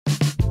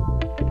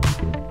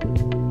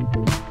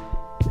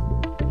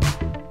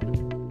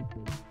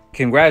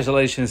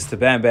Congratulations to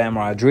Bam Bam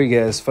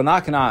Rodriguez for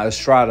knocking out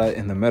Estrada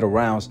in the middle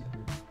rounds.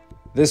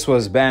 This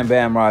was Bam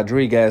Bam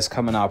Rodriguez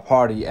coming out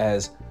party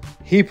as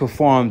he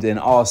performed in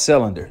all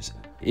cylinders.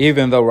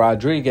 Even though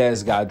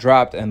Rodriguez got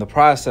dropped in the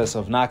process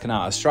of knocking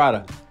out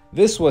Estrada,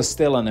 this was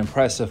still an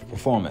impressive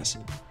performance.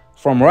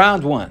 From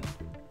round one,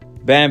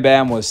 Bam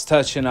Bam was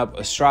touching up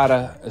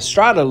Estrada.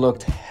 Estrada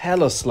looked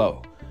hella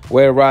slow.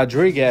 Where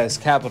Rodriguez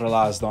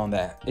capitalized on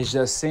that, it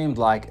just seemed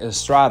like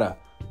Estrada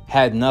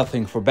had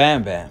nothing for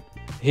Bam Bam.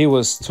 He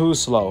was too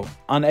slow,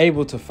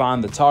 unable to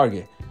find the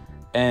target,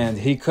 and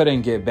he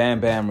couldn't get Bam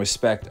Bam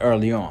respect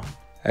early on.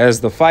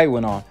 As the fight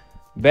went on,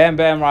 Bam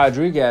Bam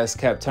Rodriguez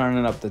kept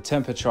turning up the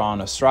temperature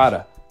on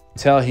Estrada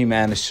till he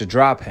managed to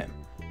drop him.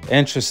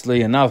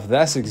 Interestingly enough,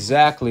 that's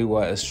exactly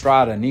what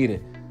Estrada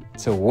needed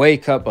to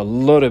wake up a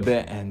little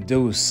bit and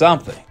do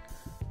something,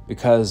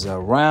 because a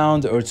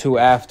round or two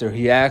after,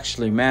 he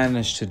actually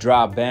managed to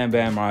drop Bam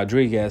Bam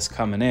Rodriguez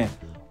coming in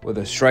with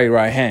a straight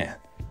right hand.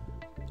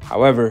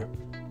 However,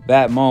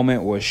 that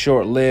moment was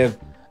short-lived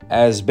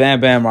as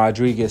Bam Bam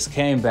Rodriguez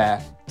came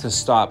back to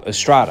stop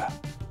Estrada.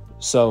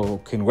 So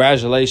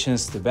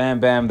congratulations to Bam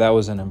Bam. That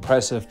was an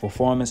impressive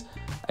performance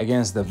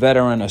against the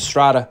veteran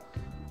Estrada.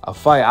 A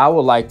fight I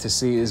would like to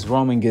see is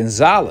Roman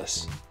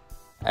Gonzalez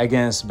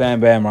against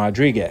Bam Bam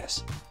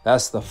Rodriguez.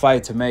 That's the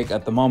fight to make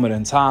at the moment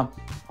in time.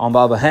 On the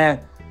other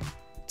hand,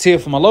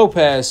 Teofimo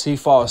Lopez, he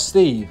fought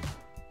Steve.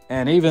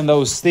 And even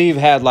though Steve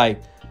had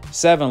like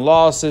 7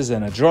 losses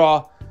and a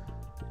draw,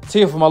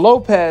 Teofimo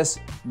Lopez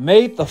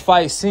made the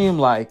fight seem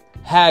like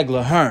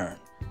Hagler-Hearn.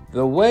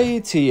 The way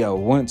Teo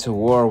went to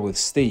war with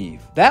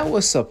Steve, that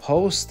was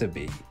supposed to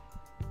be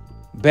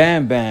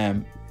Bam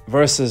Bam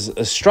versus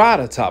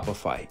Estrada type of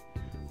fight,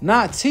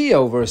 not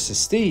Teo versus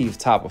Steve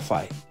type of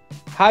fight.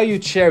 How you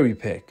cherry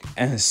pick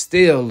and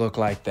still look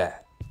like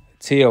that?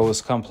 Teo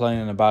was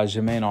complaining about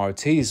Jermaine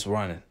Ortiz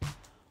running.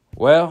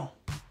 Well,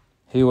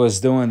 he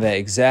was doing the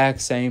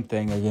exact same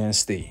thing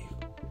against Steve.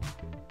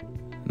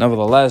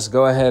 Nevertheless,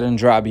 go ahead and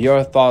drop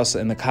your thoughts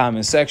in the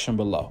comment section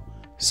below.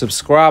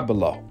 Subscribe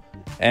below.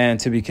 And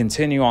to be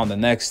continued on the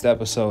next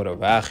episode of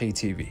AKHi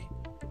TV.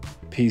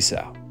 Peace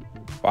out.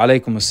 Wa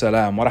alaikum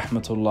assalam wa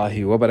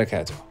rahmatullahi wa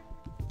barakatuh.